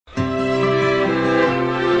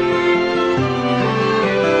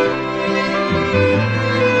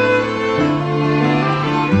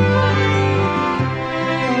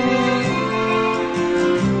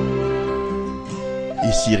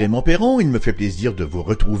Raymond Perron, il me fait plaisir de vous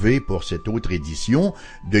retrouver pour cette autre édition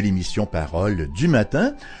de l'émission Parole du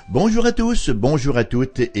matin. Bonjour à tous, bonjour à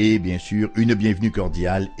toutes et bien sûr une bienvenue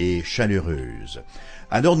cordiale et chaleureuse.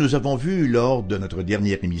 Alors nous avons vu lors de notre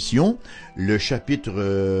dernière émission le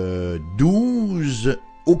chapitre 12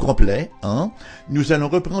 au complet. Nous allons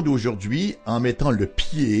reprendre aujourd'hui en mettant le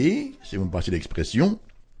pied, si vous me passez l'expression,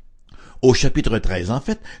 au chapitre 13. En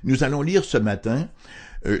fait, nous allons lire ce matin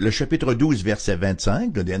le chapitre 12, verset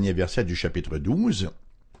 25, le dernier verset du chapitre 12,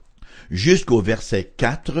 jusqu'au verset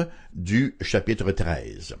 4 du chapitre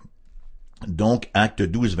 13. Donc, acte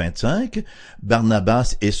 12, 25,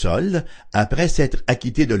 Barnabas et Saul, après s'être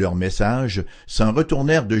acquittés de leur message, s'en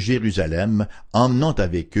retournèrent de Jérusalem, emmenant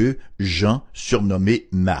avec eux Jean, surnommé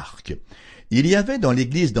Marc. Il y avait dans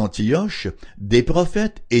l'église d'Antioche des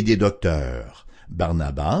prophètes et des docteurs.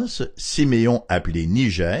 Barnabas, Siméon appelé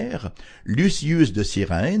Niger, Lucius de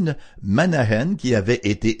Cyrène, Manahen qui avait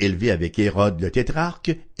été élevé avec Hérode le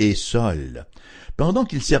tétrarque, et Saul. Pendant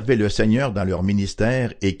qu'ils servaient le Seigneur dans leur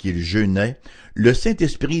ministère et qu'ils jeûnaient, le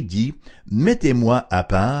Saint-Esprit dit « Mettez-moi à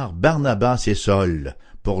part Barnabas et Saul,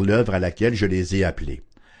 pour l'œuvre à laquelle je les ai appelés. »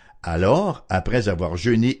 Alors, après avoir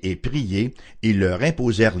jeûné et prié, ils leur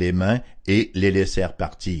imposèrent les mains et les laissèrent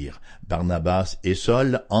partir. Barnabas et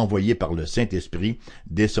Saul, envoyés par le Saint-Esprit,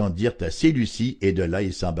 descendirent à Séleucie et de là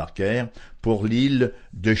ils s'embarquèrent pour l'île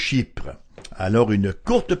de Chypre. Alors une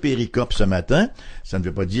courte péricope ce matin, ça ne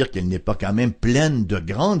veut pas dire qu'elle n'est pas quand même pleine de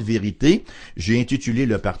grandes vérités. J'ai intitulé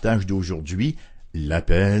le partage d'aujourd'hui «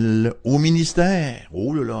 L'appel au ministère ».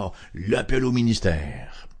 Oh là là, l'appel au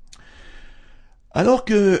ministère. Alors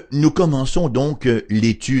que nous commençons donc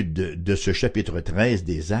l'étude de ce chapitre 13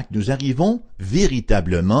 des Actes, nous arrivons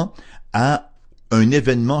véritablement à un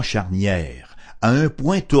événement charnière, à un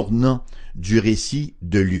point tournant du récit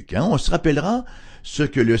de Luc. On se rappellera ce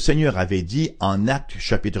que le Seigneur avait dit en Actes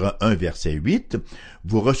chapitre 1 verset 8, «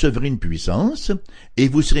 Vous recevrez une puissance, et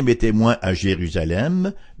vous serez mes témoins à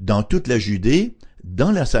Jérusalem, dans toute la Judée,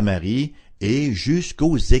 dans la Samarie, et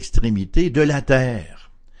jusqu'aux extrémités de la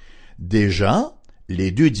terre. » Déjà,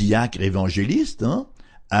 les deux diacres évangélistes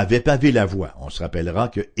avaient pavé la voie. On se rappellera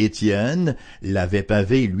que Étienne l'avait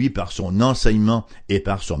pavé, lui, par son enseignement et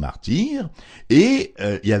par son martyre, et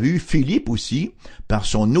il y avait eu Philippe aussi, par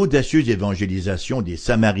son audacieuse évangélisation des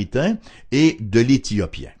Samaritains et de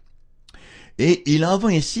l'Éthiopien. Et il en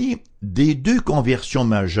va ainsi des deux conversions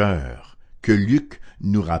majeures que Luc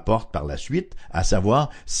nous rapporte par la suite, à savoir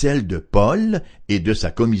celle de Paul et de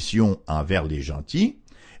sa commission envers les gentils,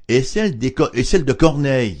 et celle de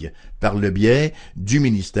Corneille, par le biais du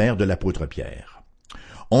ministère de l'apôtre Pierre.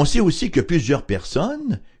 On sait aussi que plusieurs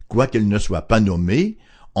personnes, quoiqu'elles ne soient pas nommées,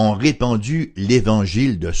 ont répandu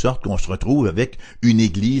l'Évangile de sorte qu'on se retrouve avec une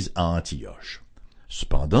église à Antioche.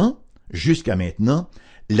 Cependant, jusqu'à maintenant,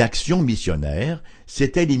 l'action missionnaire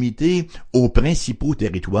s'était limitée aux principaux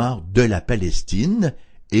territoires de la Palestine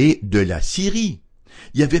et de la Syrie.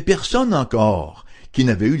 Il y avait personne encore qui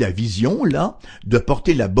n'avait eu la vision, là, de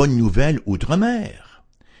porter la bonne nouvelle outre-mer.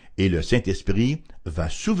 Et le Saint-Esprit va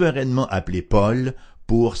souverainement appeler Paul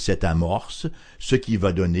pour cette amorce, ce qui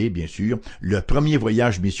va donner, bien sûr, le premier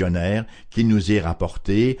voyage missionnaire qui nous est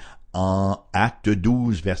rapporté en Acte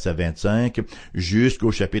 12, verset 25, jusqu'au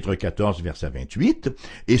chapitre 14, verset 28.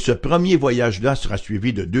 Et ce premier voyage-là sera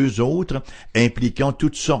suivi de deux autres, impliquant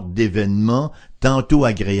toutes sortes d'événements, tantôt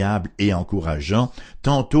agréables et encourageants,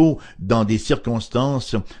 tantôt dans des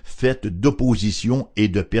circonstances faites d'opposition et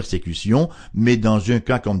de persécution, mais dans un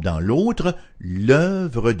cas comme dans l'autre,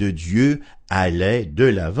 l'œuvre de Dieu allait de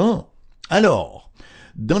l'avant. Alors,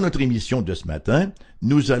 dans notre émission de ce matin,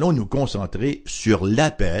 nous allons nous concentrer sur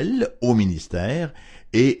l'appel au ministère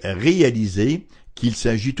et réaliser qu'il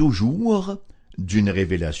s'agit toujours d'une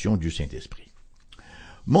révélation du Saint-Esprit.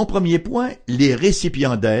 Mon premier point, les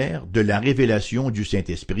récipiendaires de la révélation du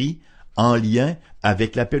Saint-Esprit en lien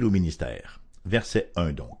avec l'appel au ministère. Verset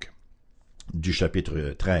 1 donc, du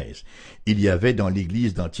chapitre 13. Il y avait dans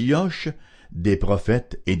l'église d'Antioche des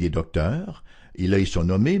prophètes et des docteurs. Et là, ils sont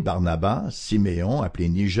nommés Barnabas, Siméon, appelé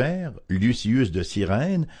Niger, Lucius de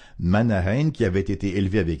Cyrène, Manahen, qui avait été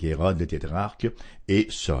élevé avec Hérode le tétrarque, et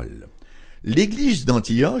Saul. L'église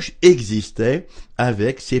d'Antioche existait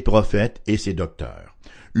avec ses prophètes et ses docteurs.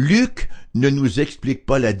 Luc ne nous explique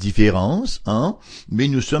pas la différence, mais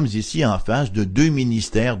nous sommes ici en face de deux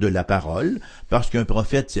ministères de la parole, parce qu'un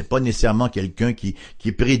prophète, c'est pas nécessairement quelqu'un qui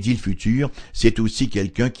prédit le futur, c'est aussi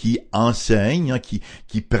quelqu'un qui enseigne,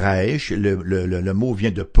 qui prêche. Le mot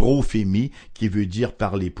vient de prophémie, qui veut dire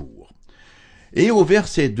parler pour. Et au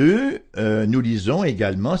verset 2, nous lisons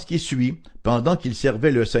également ce qui suit. Pendant qu'ils servaient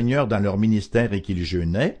le Seigneur dans leur ministère et qu'ils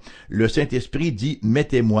jeûnaient, le Saint-Esprit dit «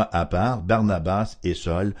 Mettez-moi à part Barnabas et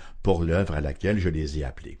Saul pour l'œuvre à laquelle je les ai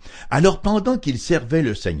appelés. » Alors pendant qu'ils servaient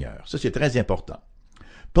le Seigneur, ça c'est très important.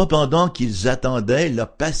 Pas pendant qu'ils attendaient là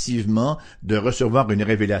passivement de recevoir une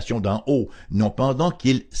révélation d'en haut, non pendant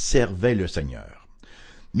qu'ils servaient le Seigneur.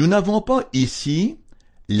 Nous n'avons pas ici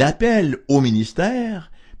l'appel au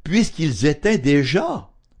ministère, puisqu'ils étaient déjà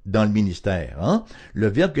dans le ministère. Hein? Le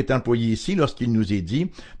verbe qui est employé ici lorsqu'il nous est dit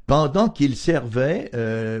 « pendant qu'ils servaient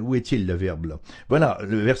où est-il le verbe là? Voilà,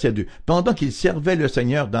 le verset 2. « Pendant qu'ils servaient le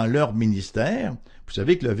Seigneur dans leur ministère », vous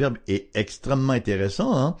savez que le verbe est extrêmement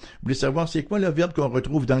intéressant. Hein? Vous voulez savoir c'est quoi le verbe qu'on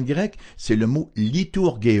retrouve dans le grec? C'est le mot «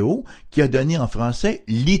 liturgéo » qui a donné en français «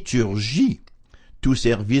 liturgie ». Tout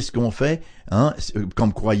service qu'on fait, hein,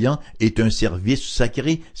 comme croyant, est un service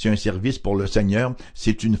sacré. C'est un service pour le Seigneur.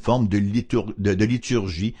 C'est une forme de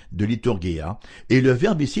liturgie, de liturgia. Et le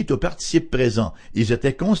verbe ici est au participe présent. Ils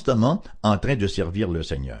étaient constamment en train de servir le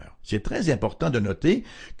Seigneur. C'est très important de noter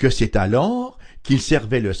que c'est alors qu'ils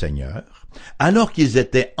servaient le Seigneur, alors qu'ils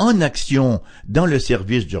étaient en action dans le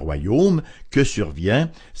service du royaume, que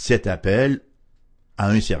survient cet appel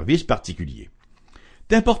à un service particulier.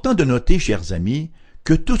 C'est important de noter, chers amis,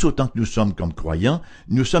 que tous autant que nous sommes comme croyants,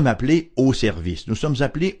 nous sommes appelés au service, nous sommes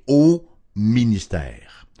appelés au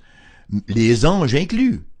ministère. Les anges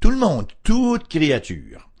inclus, tout le monde, toute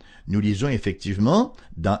créature. Nous lisons effectivement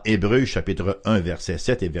dans Hébreux chapitre 1 verset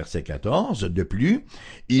 7 et verset 14, de plus,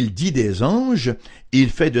 il dit des anges, il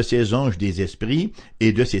fait de ses anges des esprits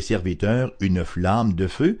et de ses serviteurs une flamme de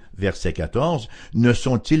feu, verset 14, ne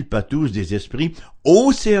sont-ils pas tous des esprits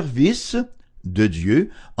au service de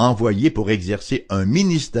Dieu, envoyés pour exercer un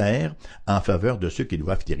ministère en faveur de ceux qui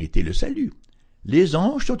doivent hériter le salut? Les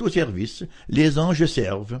anges sont au service, les anges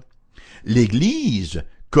servent. L'Église,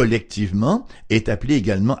 collectivement, est appelée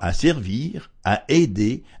également à servir, à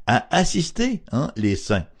aider, à assister les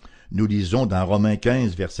saints. Nous lisons dans Romains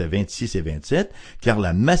 15, versets 26 et 27, « Car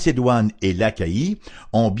la Macédoine et l'Achaïe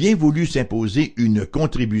ont bien voulu s'imposer une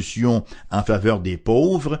contribution en faveur des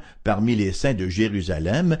pauvres parmi les saints de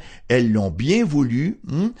Jérusalem. Elles l'ont bien voulu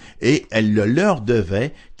et elles le leur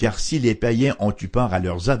devaient, car si les païens ont eu part à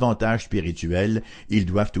leurs avantages spirituels, ils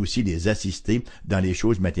doivent aussi les assister dans les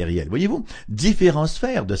choses matérielles. » Voyez-vous, différentes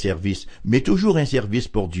sphères de service, mais toujours un service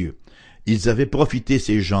pour Dieu. Ils avaient profité,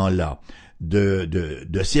 ces gens-là,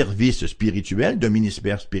 de services spirituels, de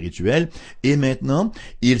ministère spirituel, et maintenant,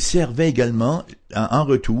 ils servaient également, en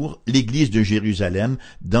retour, l'Église de Jérusalem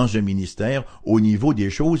dans un ministère au niveau des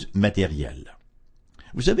choses matérielles.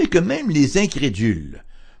 Vous savez que même les incrédules,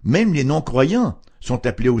 même les non-croyants, sont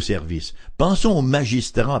appelés au service. Pensons aux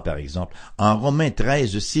magistrats, par exemple, en Romains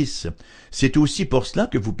 13, 6. C'est aussi pour cela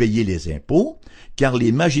que vous payez les impôts, car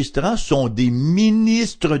les magistrats sont des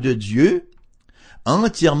ministres de Dieu,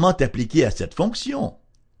 entièrement appliqués à cette fonction.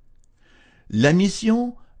 La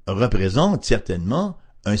mission représente certainement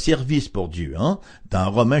un service pour Dieu.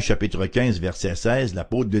 Dans Romains chapitre 15, verset 16,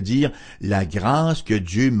 l'apôtre de dire « La grâce que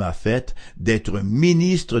Dieu m'a faite d'être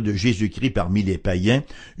ministre de Jésus-Christ parmi les païens,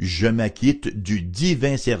 je m'acquitte du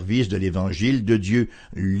divin service de l'évangile de Dieu,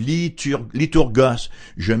 liturgos,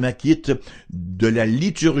 je m'acquitte de la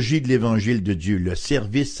liturgie de l'évangile de Dieu, le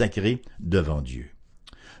service sacré devant Dieu. »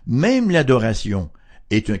 Même l'adoration,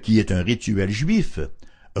 qui est un rituel juif,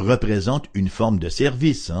 représente une forme de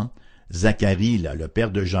service. Zacharie, le père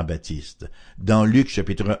de Jean-Baptiste, dans Luc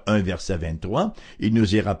chapitre 1, verset 23, il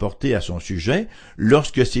nous est rapporté à son sujet,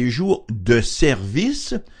 lorsque ces jours de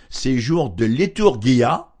service, ces jours de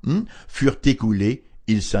liturgia, furent écoulés,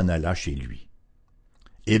 il s'en alla chez lui.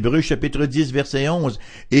 Hébreux chapitre 10, verset 11,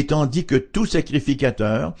 étant dit que tout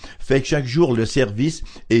sacrificateur fait chaque jour le service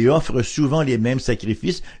et offre souvent les mêmes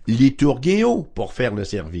sacrifices liturgéo pour faire le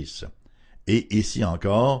service. Et ici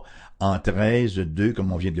encore, en 13, 2,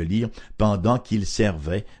 comme on vient de le lire, pendant qu'il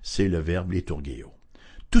servait, c'est le verbe liturgéo.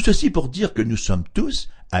 Tout ceci pour dire que nous sommes tous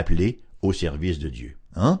appelés au service de Dieu.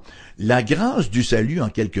 La grâce du salut, en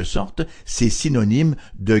quelque sorte, c'est synonyme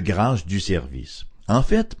de grâce du service. En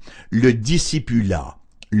fait, le discipulat,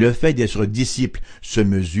 le fait d'être disciple, se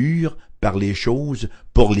mesure par les choses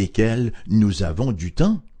pour lesquelles nous avons du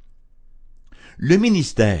temps. Le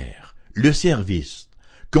ministère, le service,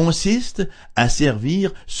 consiste à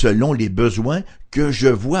servir selon les besoins que je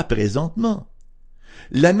vois présentement.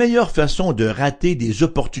 La meilleure façon de rater des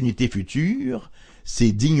opportunités futures,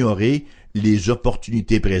 c'est d'ignorer les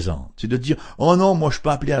opportunités présentes. C'est de dire, oh non, moi je suis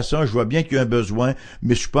pas appelé à ça, je vois bien qu'il y a un besoin,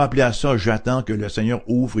 mais je suis pas appelé à ça, j'attends que le Seigneur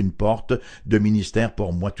ouvre une porte de ministère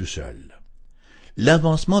pour moi tout seul.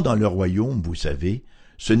 L'avancement dans le royaume, vous savez,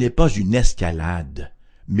 ce n'est pas une escalade,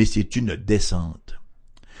 mais c'est une descente.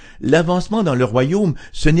 L'avancement dans le royaume,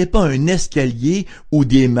 ce n'est pas un escalier ou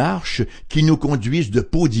des marches qui nous conduisent de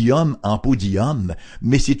podium en podium,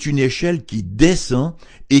 mais c'est une échelle qui descend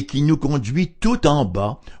et qui nous conduit tout en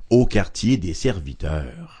bas au quartier des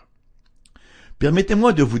serviteurs.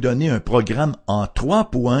 Permettez-moi de vous donner un programme en 3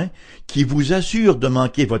 points qui vous assure de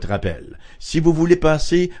manquer votre appel. Si vous voulez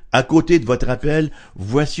passer à côté de votre appel,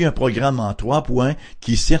 voici un programme en 3 points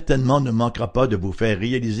qui certainement ne manquera pas de vous faire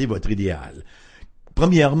réaliser votre idéal.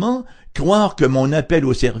 Premièrement, croire que mon appel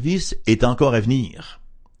au service est encore à venir.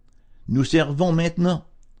 Nous servons maintenant.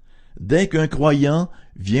 Dès qu'un croyant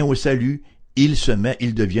vient au salut, il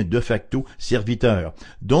devient de facto serviteur.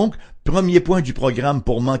 Donc, premier point du programme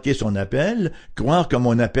pour manquer son appel, croire que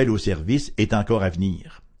mon appel au service est encore à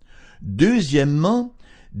venir. Deuxièmement,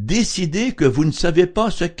 décider que vous ne savez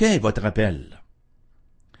pas ce qu'est votre appel.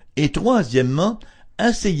 Et troisièmement,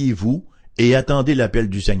 asseyez-vous et attendez l'appel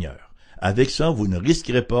du Seigneur. Avec ça, vous ne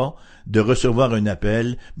risquerez pas de recevoir un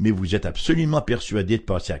appel, mais vous êtes absolument persuadé de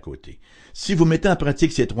passer à côté. Si vous mettez en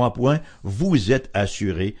pratique ces 3 points, vous êtes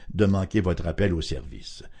assuré de manquer votre appel au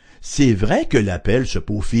service. C'est vrai que l'appel se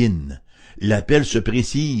peaufine, l'appel se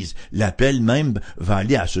précise, l'appel même va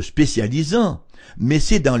aller à se spécialisant, mais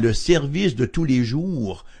c'est dans le service de tous les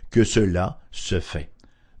jours que cela se fait.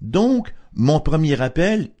 Donc, mon premier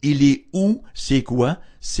appel, il est où, c'est quoi?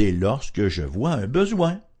 C'est lorsque je vois un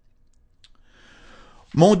besoin.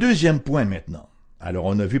 Mon deuxième point maintenant. Alors,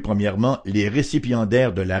 on a vu premièrement les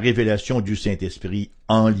récipiendaires de la révélation du Saint-Esprit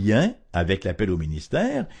en lien avec l'appel au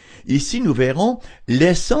ministère. Ici, nous verrons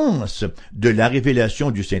l'essence de la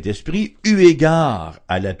révélation du Saint-Esprit eu égard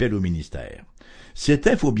à l'appel au ministère.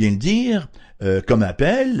 C'était, faut bien le dire, comme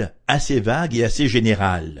appel assez vague et assez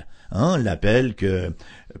général, l'appel que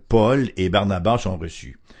Paul et Barnabas ont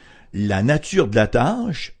reçu. La nature de la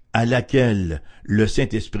tâche à laquelle le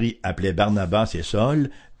Saint-Esprit appelait Barnabas et Saul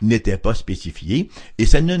n'était pas spécifiée, et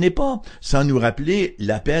ça ne n'est pas sans nous rappeler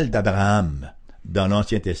l'appel d'Abraham dans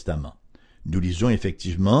l'Ancien Testament. Nous lisons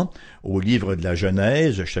effectivement au livre de la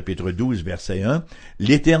Genèse, chapitre 12, verset 1, «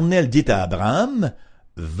 L'Éternel dit à Abraham,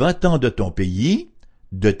 « Va-t'en de ton pays,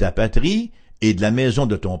 de ta patrie et de la maison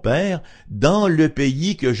de ton père, dans le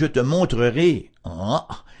pays que je te montrerai. »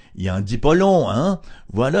 Il en dit pas long,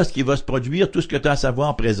 Voilà ce qui va se produire, tout ce que tu as à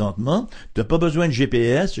savoir présentement. Tu n'as pas besoin de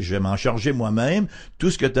GPS, je vais m'en charger moi-même.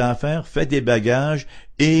 Tout ce que tu as à faire, fais tes bagages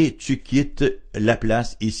et tu quittes la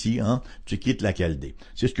place ici, tu quittes la Chaldée.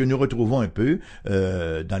 C'est ce que nous retrouvons un peu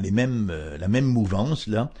dans la même mouvance,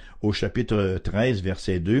 là, au chapitre 13,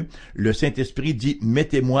 verset 2. Le Saint-Esprit dit «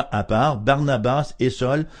 Mettez-moi à part Barnabas et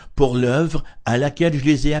Saul pour l'œuvre à laquelle je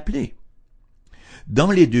les ai appelés. »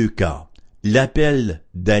 Dans les deux cas, l'appel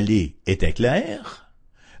d'aller était clair,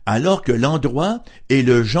 alors que l'endroit et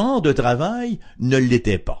le genre de travail ne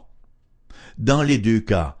l'étaient pas. Dans les deux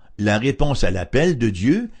cas, la réponse à l'appel de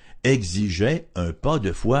Dieu exigeait un pas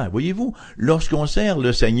de foi. Voyez-vous, lorsqu'on sert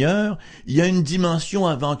le Seigneur, il y a une dimension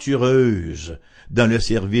aventureuse dans le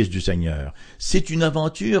service du Seigneur. C'est une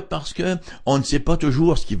aventure parce que on ne sait pas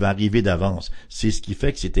toujours ce qui va arriver d'avance. C'est ce qui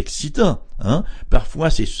fait que c'est excitant, Parfois,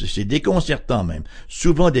 c'est déconcertant même.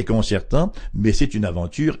 Souvent déconcertant, mais c'est une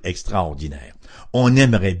aventure extraordinaire. On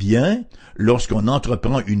aimerait bien, lorsqu'on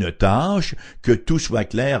entreprend une tâche, que tout soit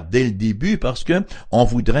clair dès le début parce que on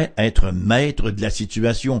voudrait être maître de la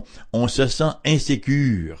situation. On se sent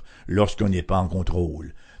insécure lorsqu'on n'est pas en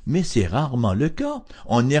contrôle. Mais c'est rarement le cas.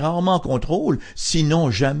 On est rarement en contrôle, sinon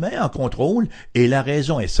jamais en contrôle, et la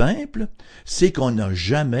raison est simple, c'est qu'on n'a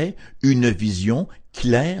jamais une vision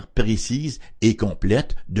claire, précise et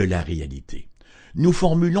complète de la réalité. Nous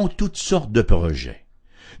formulons toutes sortes de projets.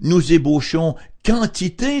 Nous ébauchons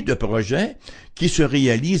quantité de projets qui se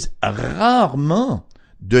réalisent rarement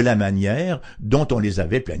de la manière dont on les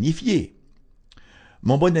avait planifiés.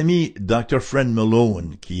 Mon bon ami Dr. Fred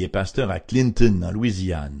Malone, qui est pasteur à Clinton, en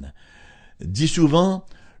Louisiane, dit souvent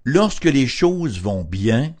 « Lorsque les choses vont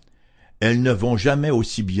bien, elles ne vont jamais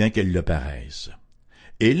aussi bien qu'elles le paraissent.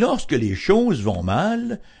 Et lorsque les choses vont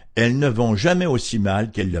mal, elles ne vont jamais aussi mal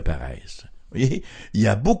qu'elles le paraissent. » Vous voyez, il y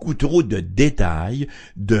a beaucoup trop de détails,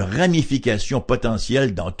 de ramifications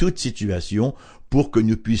potentielles dans toute situation pour que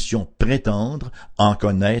nous puissions prétendre en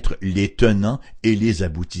connaître les tenants et les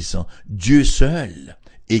aboutissants. Dieu seul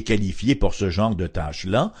est qualifié pour ce genre de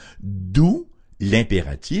tâche-là, d'où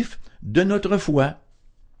l'impératif de notre foi.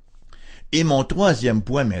 Et mon troisième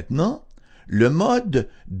point maintenant, le mode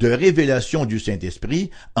de révélation du Saint-Esprit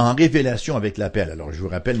en révélation avec l'appel. Alors, je vous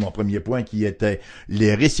rappelle mon premier point qui était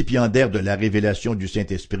les récipiendaires de la révélation du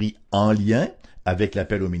Saint-Esprit en lien avec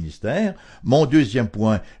l'appel au ministère. Mon deuxième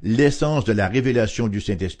point, l'essence de la révélation du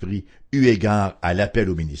Saint-Esprit eu égard à l'appel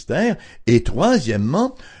au ministère. Et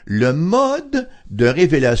troisièmement, le mode de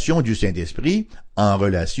révélation du Saint-Esprit en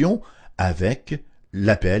relation avec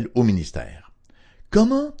l'appel au ministère.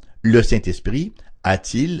 Comment le Saint-Esprit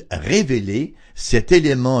a-t-il révélé cet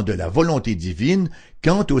élément de la volonté divine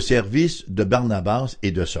quant au service de Barnabas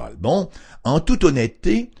et de Saul? Bon, en toute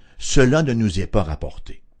honnêteté, cela ne nous est pas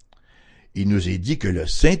rapporté. Il nous est dit que le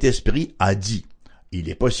Saint-Esprit a dit. Il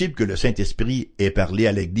est possible que le Saint-Esprit ait parlé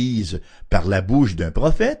à l'Église par la bouche d'un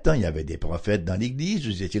prophète. Il y avait des prophètes dans l'Église,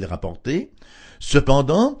 nous est-il rapporté.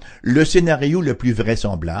 Cependant, le scénario le plus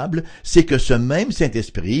vraisemblable, c'est que ce même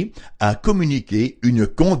Saint-Esprit a communiqué une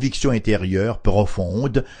conviction intérieure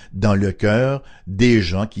profonde dans le cœur des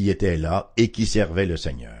gens qui étaient là et qui servaient le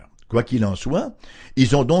Seigneur. Quoi qu'il en soit,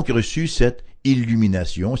 ils ont donc reçu cette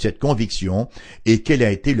illumination, cette conviction, et quelle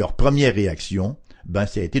a été leur première réaction?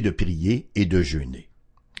 Ça a été de prier et de jeûner.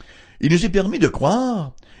 Il nous est permis de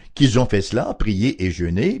croire qu'ils ont fait cela, prier et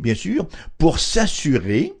jeûner, bien sûr, pour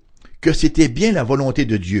s'assurer que c'était bien la volonté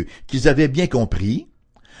de Dieu, qu'ils avaient bien compris,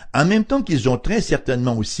 en même temps qu'ils ont très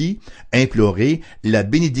certainement aussi imploré la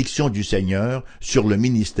bénédiction du Seigneur sur le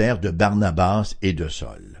ministère de Barnabas et de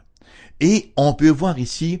Saul. Et on peut voir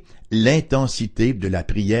ici l'intensité de la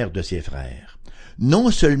prière de ses frères.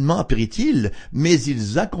 Non seulement prient-ils, mais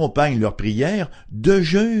ils accompagnent leur prière de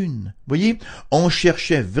jeûne. Voyez, on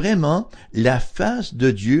cherchait vraiment la face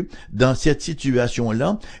de Dieu dans cette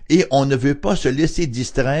situation-là et on ne veut pas se laisser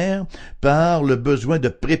distraire par le besoin de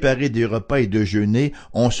préparer des repas et de jeûner.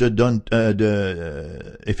 On se donne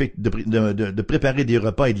de préparer des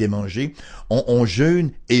repas et de les manger. On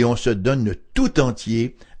jeûne et on se donne tout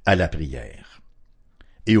entier à la prière.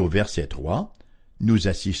 Et au verset 3, nous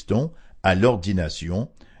assistons à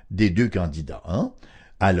l'ordination des deux candidats.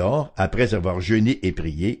 Alors, après avoir jeûné et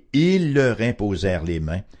prié, ils leur imposèrent les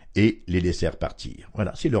mains et les laissèrent partir.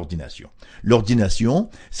 Voilà, c'est l'ordination.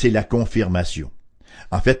 L'ordination, c'est la confirmation.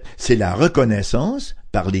 En fait, c'est la reconnaissance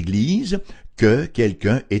par l'Église que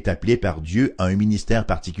quelqu'un est appelé par Dieu à un ministère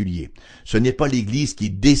particulier. Ce n'est pas l'Église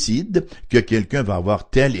qui décide que quelqu'un va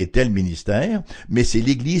avoir tel et tel ministère, mais c'est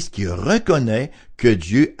l'Église qui reconnaît que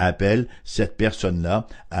Dieu appelle cette personne-là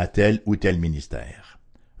à tel ou tel ministère.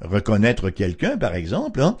 Reconnaître quelqu'un, par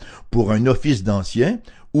exemple, pour un office d'ancien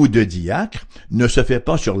ou de diacre, ne se fait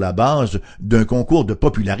pas sur la base d'un concours de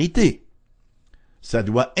popularité. Ça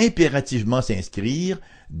doit impérativement s'inscrire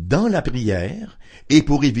dans la prière et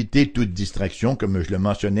pour éviter toute distraction, comme je le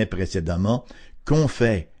mentionnais précédemment, qu'ont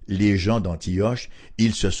fait les gens d'Antioche,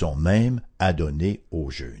 ils se sont même adonnés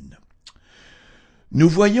au jeûne. Nous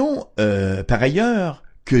voyons par ailleurs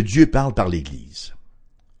que Dieu parle par l'Église.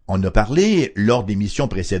 On a parlé lors des missions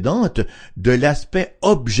précédentes de l'aspect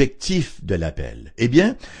objectif de l'appel. Eh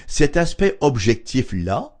bien, cet aspect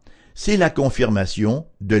objectif-là, c'est la confirmation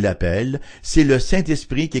de l'appel, c'est le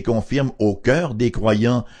Saint-Esprit qui confirme au cœur des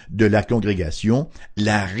croyants de la congrégation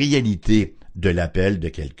la réalité de l'appel de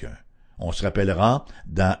quelqu'un. On se rappellera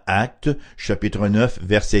dans Actes, chapitre 9,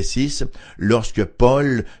 verset 6, lorsque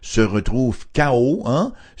Paul se retrouve KO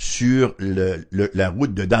sur la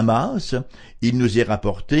route de Damas, il nous est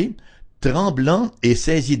rapporté, tremblant et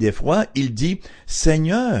saisi d'effroi, il dit «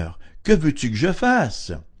 Seigneur, que veux-tu que je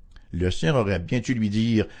fasse ?» Le Seigneur aurait bien pu lui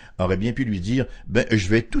dire, je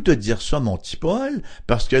vais tout te dire ça, mon petit Paul,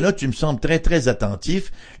 parce que là, tu me sembles très, très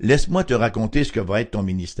attentif, laisse-moi te raconter ce que va être ton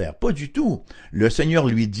ministère. Pas du tout. Le Seigneur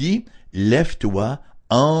lui dit, lève-toi,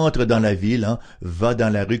 entre dans la ville, va dans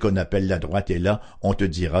la rue qu'on appelle la droite, et là, on te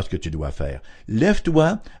dira ce que tu dois faire.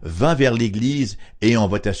 Lève-toi, va vers l'église, et on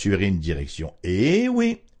va t'assurer une direction. Eh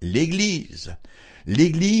oui, l'église.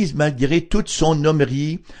 L'Église, malgré toute son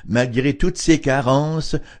hommerie, malgré toutes ses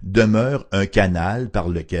carences, demeure un canal par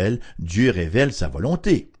lequel Dieu révèle sa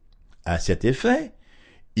volonté. À cet effet,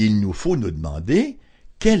 il nous faut nous demander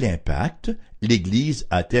quel impact l'Église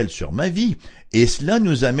a-t-elle sur ma vie? Et cela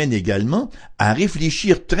nous amène également à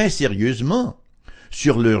réfléchir très sérieusement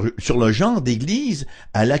sur le genre d'Église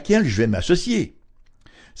à laquelle je vais m'associer.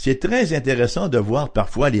 C'est très intéressant de voir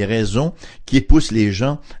parfois les raisons qui poussent les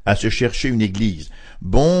gens à se chercher une église.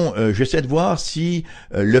 J'essaie de voir si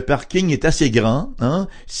le parking est assez grand,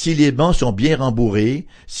 si les bancs sont bien rembourrés,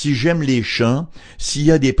 si j'aime les chants, s'il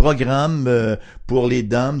y a des programmes pour les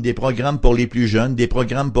dames, des programmes pour les plus jeunes, des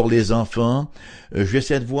programmes pour les enfants. Je vais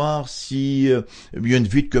essayer de voir si il y a une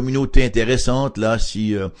vie de communauté intéressante là,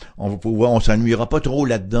 si on va pouvoir, on s'ennuiera pas trop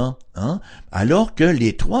là-dedans, hein. Alors que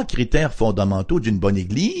les trois critères fondamentaux d'une bonne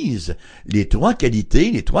Église, les trois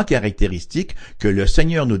qualités, les trois caractéristiques que le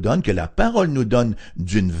Seigneur nous donne, que la parole nous donne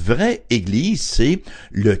d'une vraie Église, c'est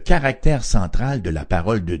le caractère central de la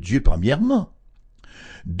parole de Dieu premièrement.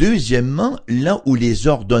 Deuxièmement, là où les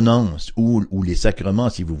ordonnances, ou les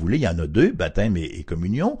sacrements, si vous voulez, il y en a deux, baptême et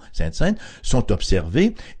communion, Sainte-Sainte, sont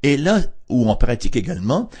observés, et là où on pratique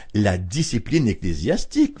également la discipline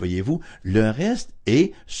ecclésiastique, voyez-vous, le reste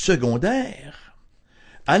est secondaire.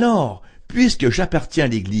 Alors, puisque j'appartiens à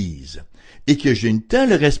l'Église, et que j'ai une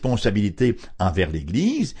telle responsabilité envers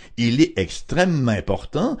l'Église, il est extrêmement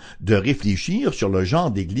important de réfléchir sur le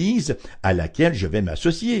genre d'Église à laquelle je vais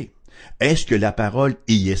m'associer. Est-ce que la parole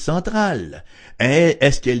y est centrale?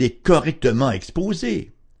 Est-ce qu'elle est correctement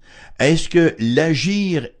exposée? Est-ce que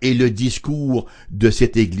l'agir et le discours de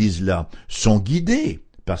cette Église-là sont guidés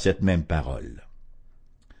par cette même parole?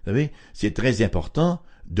 Vous savez, c'est très important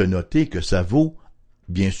de noter que ça vaut,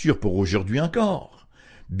 bien sûr, pour aujourd'hui encore.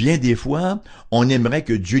 Bien des fois, on aimerait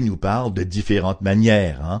que Dieu nous parle de différentes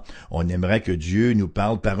manières, hein? On aimerait que Dieu nous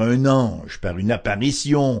parle par un ange, par une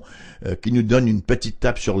apparition, qui nous donne une petite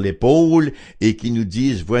tape sur l'épaule et qui nous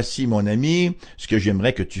dise « Voici, mon ami, ce que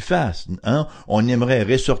j'aimerais que tu fasses. » Hein? On aimerait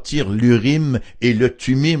ressortir l'Urim et le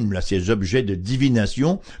Thummim, là, ces objets de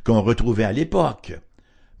divination qu'on retrouvait à l'époque.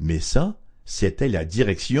 Mais ça, c'était la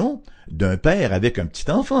direction d'un père avec un petit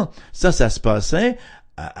enfant. Ça se passait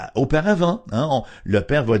auparavant, hein, le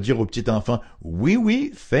père va dire au petit enfant,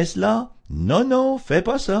 oui, fais cela, non, fais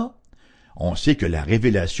pas ça. On sait que la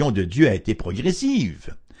révélation de Dieu a été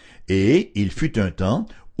progressive, et il fut un temps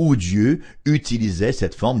où Dieu utilisait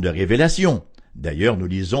cette forme de révélation. D'ailleurs, nous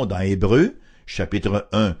lisons dans Hébreux, chapitre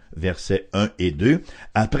 1, versets 1 et 2,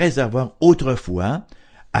 après avoir autrefois,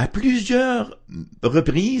 à plusieurs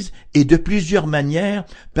reprises et de plusieurs manières,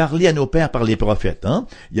 parlé à nos pères par les prophètes. Hein?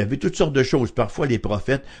 Il y avait toutes sortes de choses. Parfois, les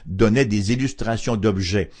prophètes donnaient des illustrations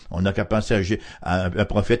d'objets. On n'a qu'à penser à un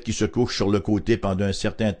prophète qui se couche sur le côté pendant un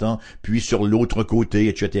certain temps, puis sur l'autre côté,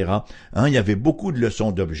 etc. Hein? Il y avait beaucoup de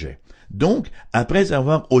leçons d'objets. Donc, après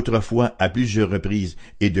avoir autrefois, à plusieurs reprises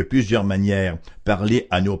et de plusieurs manières, parlé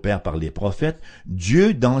à nos pères par les prophètes,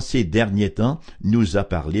 Dieu, dans ces derniers temps, nous a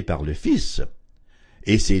parlé par le Fils.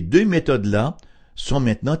 Et ces deux méthodes-là sont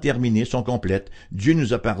maintenant terminées, sont complètes. Dieu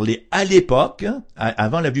nous a parlé à l'époque,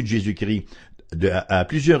 avant la venue de Jésus-Christ, à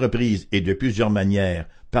plusieurs reprises et de plusieurs manières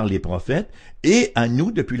par les prophètes, et à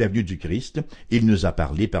nous, depuis la venue du Christ, il nous a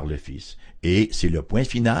parlé par le Fils. Et c'est le point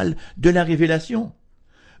final de la révélation.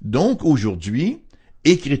 Donc aujourd'hui,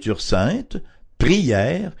 Écriture sainte,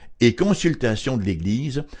 prière et consultation de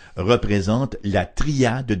l'Église représentent la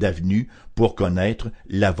triade d'avenues pour connaître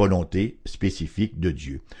la volonté spécifique de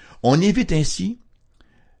Dieu. On évite ainsi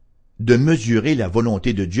de mesurer la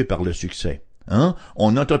volonté de Dieu par le succès. Hein?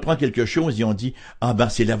 On entreprend quelque chose et on dit « Ah ben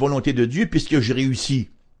c'est la volonté de Dieu puisque j'ai réussi ».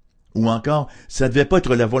 Ou encore « Ça devait pas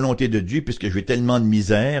être la volonté de Dieu puisque j'ai tellement de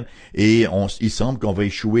misère et il semble qu'on va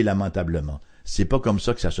échouer lamentablement ». C'est pas comme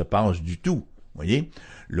ça que ça se passe du tout. Voyez,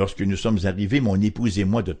 lorsque nous sommes arrivés, mon épouse et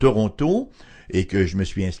moi, de Toronto, et que je me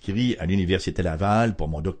suis inscrit à l'Université Laval pour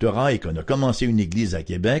mon doctorat et qu'on a commencé une église à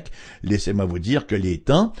Québec, laissez-moi vous dire que les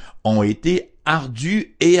temps ont été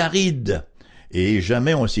ardus et arides. Et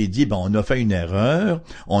jamais on s'est dit, on a fait une erreur,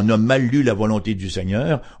 on a mal lu la volonté du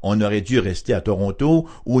Seigneur, on aurait dû rester à Toronto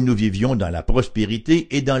où nous vivions dans la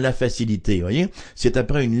prospérité et dans la facilité. Voyez, c'est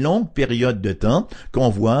après une longue période de temps qu'on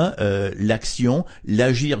voit l'action,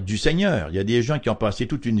 l'agir du Seigneur. Il y a des gens qui ont passé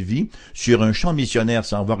toute une vie sur un champ missionnaire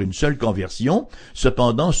sans avoir une seule conversion.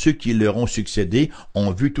 Cependant, ceux qui leur ont succédé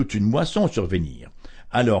ont vu toute une moisson survenir.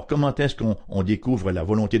 Alors, comment est-ce qu'on découvre la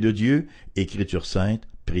volonté de Dieu? Écriture sainte,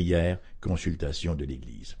 prière, consultation de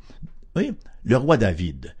l'Église. Oui, le roi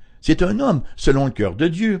David, c'est un homme selon le cœur de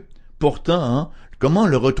Dieu. Pourtant, hein, comment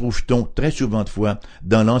le retrouve-t-on très souvent de fois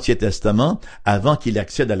dans l'Ancien Testament avant qu'il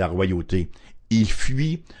accède à la royauté? Il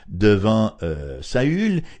fuit devant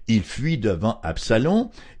Saül, il fuit devant Absalom,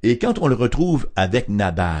 et quand on le retrouve avec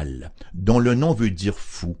Nabal, dont le nom veut dire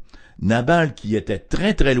fou, Nabal qui était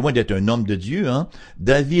très très loin d'être un homme de Dieu, hein,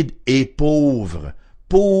 David est pauvre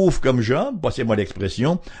comme Job, passez-moi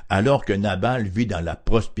l'expression, alors que Nabal vit dans la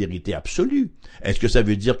prospérité absolue. Est-ce que ça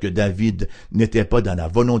veut dire que David n'était pas dans la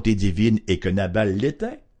volonté divine et que Nabal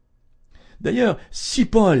l'était? D'ailleurs, si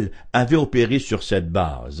Paul avait opéré sur cette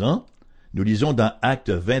base, hein, nous lisons dans Actes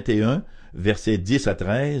 21, versets 10 à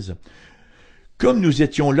 13, Comme nous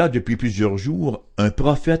étions là depuis plusieurs jours, un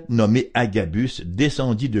prophète nommé Agabus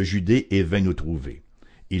descendit de Judée et vint nous trouver.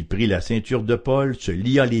 Il prit la ceinture de Paul, se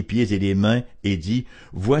lia les pieds et les mains, et dit,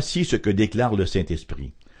 « Voici ce que déclare le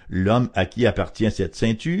Saint-Esprit. L'homme à qui appartient cette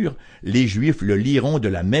ceinture, les Juifs le lieront de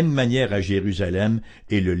la même manière à Jérusalem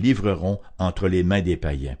et le livreront entre les mains des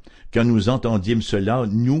païens. Quand nous entendîmes cela,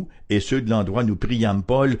 nous et ceux de l'endroit, nous priâmes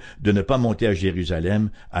Paul de ne pas monter à Jérusalem.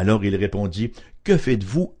 Alors il répondit, « Que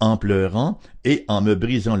faites-vous en pleurant et en me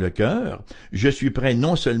brisant le cœur? Je suis prêt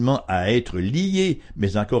non seulement à être lié,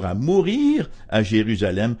 mais encore à mourir à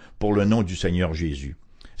Jérusalem pour le nom du Seigneur Jésus. »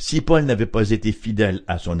 Si Paul n'avait pas été fidèle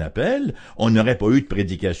à son appel, on n'aurait pas eu de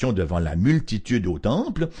prédication devant la multitude au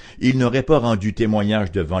temple, il n'aurait pas rendu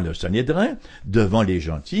témoignage devant le Sanhédrin, devant les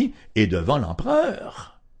gentils et devant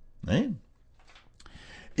l'empereur. Hein?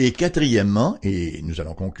 Et quatrièmement, et nous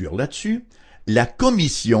allons conclure là-dessus, la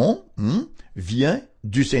commission vient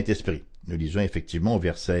du Saint-Esprit. Nous lisons effectivement au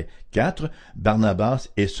verset 4, Barnabas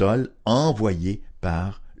et Saul envoyés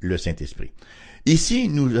par le Saint-Esprit. Ici,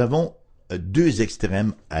 nous avons deux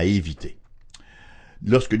extrêmes à éviter.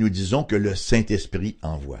 Lorsque nous disons que le Saint-Esprit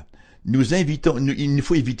envoie, il nous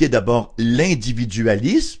faut éviter d'abord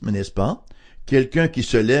l'individualisme, n'est-ce pas? Quelqu'un qui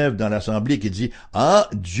se lève dans l'assemblée et qui dit « Ah,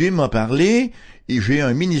 Dieu m'a parlé, et j'ai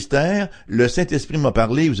un ministère, le Saint-Esprit m'a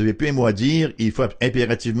parlé, vous avez plus un mot à dire, il faut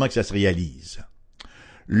impérativement que ça se réalise. »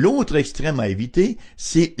 L'autre extrême à éviter,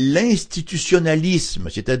 c'est l'institutionnalisme,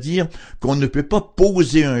 c'est-à-dire qu'on ne peut pas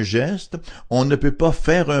poser un geste, on ne peut pas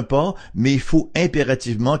faire un pas, mais il faut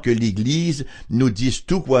impérativement que l'Église nous dise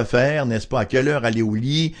tout quoi faire, n'est-ce pas, à quelle heure aller au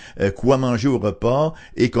lit, quoi manger au repas,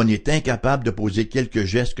 et qu'on est incapable de poser quelques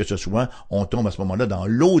gestes que ce soit, on tombe à ce moment-là dans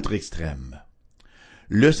l'autre extrême.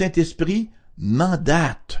 Le Saint-Esprit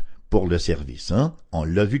mandate pour le service. On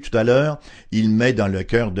l'a vu tout à l'heure, il met dans le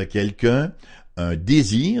cœur de quelqu'un un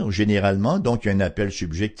désir, généralement, donc un appel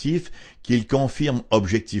subjectif, qu'il confirme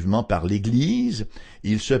objectivement par l'Église.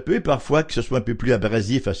 Il se peut parfois que ce soit un peu plus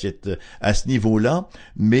abrasif à ce niveau-là,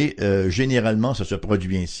 mais généralement, ça se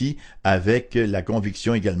produit ainsi, avec la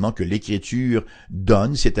conviction également que l'Écriture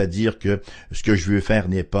donne, c'est-à-dire que ce que je veux faire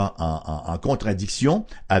n'est pas en contradiction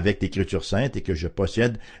avec l'Écriture sainte et que je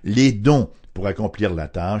possède les dons pour accomplir la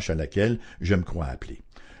tâche à laquelle je me crois appelé.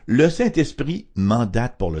 Le Saint-Esprit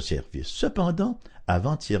mandate pour le service. Cependant,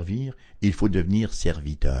 avant de servir, il faut devenir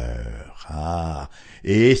serviteur.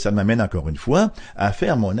 Et ça m'amène encore une fois à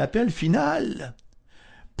faire mon appel final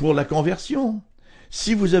pour la conversion.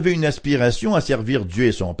 Si vous avez une aspiration à servir Dieu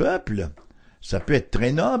et son peuple, ça peut être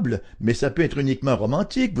très noble, mais ça peut être uniquement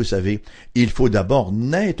romantique, vous savez. Il faut d'abord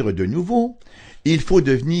naître de nouveau. Il faut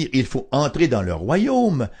entrer dans le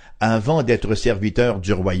royaume avant d'être serviteur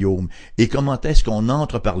du royaume. Et comment est-ce qu'on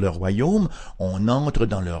entre par le royaume? On entre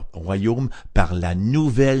dans le royaume par la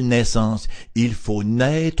nouvelle naissance. Il faut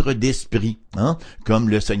naître d'esprit, comme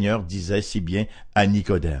le Seigneur disait si bien à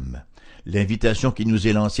Nicodème. L'invitation qui nous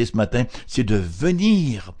est lancée ce matin, c'est de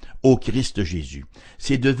venir au Christ Jésus.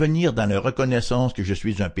 C'est de venir dans la reconnaissance que je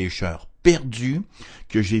suis un pécheur perdu,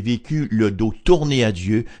 que j'ai vécu le dos tourné à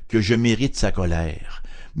Dieu, que je mérite sa colère.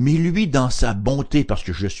 Mais lui, dans sa bonté, parce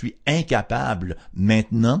que je suis incapable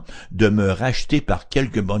maintenant de me racheter par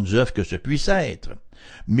quelque bonnes œuvres que ce puisse être.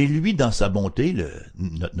 Mais lui, dans sa bonté,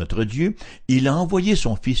 notre Dieu, il a envoyé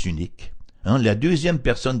son Fils unique, la deuxième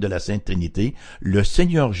personne de la Sainte Trinité, le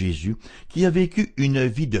Seigneur Jésus, qui a vécu une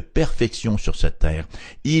vie de perfection sur cette terre.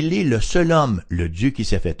 Il est le seul homme, le Dieu qui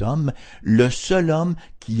s'est fait homme, le seul homme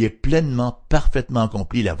qui ait pleinement, parfaitement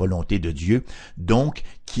accompli la volonté de Dieu, donc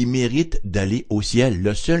qui mérite d'aller au ciel,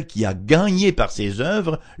 le seul qui a gagné par ses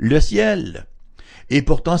œuvres le ciel. Et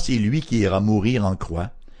pourtant, c'est lui qui ira mourir en croix.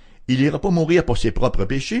 Il n'ira pas mourir pour ses propres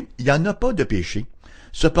péchés, il n'y en a pas de péché.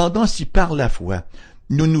 Cependant, si par la foi,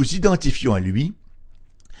 nous nous identifions à lui,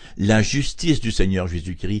 la justice du Seigneur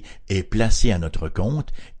Jésus-Christ est placée à notre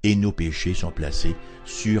compte et nos péchés sont placés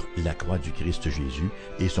sur la croix du Christ Jésus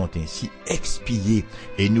et sont ainsi expiés.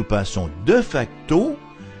 Et nous passons de facto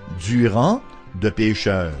du rang de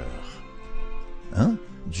pécheur.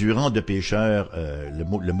 Du rang de pécheur,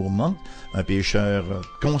 le mot manque, un pécheur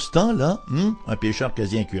constant, un pécheur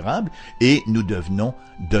quasi incurable, et nous devenons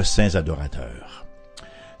de saints adorateurs.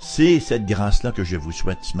 C'est cette grâce-là que je vous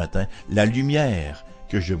souhaite ce matin, la lumière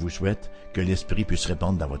que je vous souhaite, que l'Esprit puisse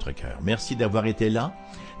répandre dans votre cœur. Merci d'avoir été là.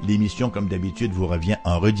 L'émission, comme d'habitude, vous revient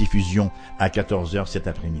en rediffusion à 14h cet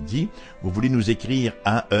après-midi. Vous voulez nous écrire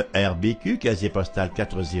à ERBQ, casier postal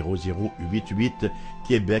 40088,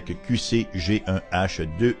 Québec,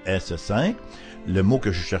 QCG1H2S5. Le mot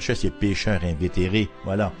que je cherchais, c'est pécheur invétéré.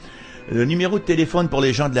 Voilà. Le numéro de téléphone pour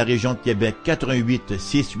les gens de la région de Québec,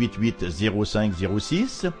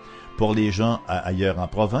 418-688-0506. Pour les gens ailleurs en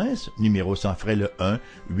province, numéro sans frais le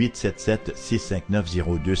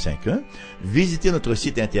 1-877-659-0251. Visitez notre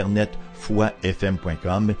site internet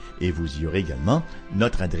foifm.com et vous y aurez également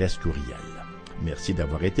notre adresse courriel. Merci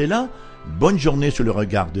d'avoir été là. Bonne journée sous le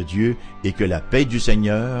regard de Dieu et que la paix du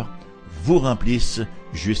Seigneur vous remplisse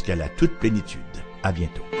jusqu'à la toute plénitude. À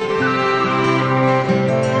bientôt.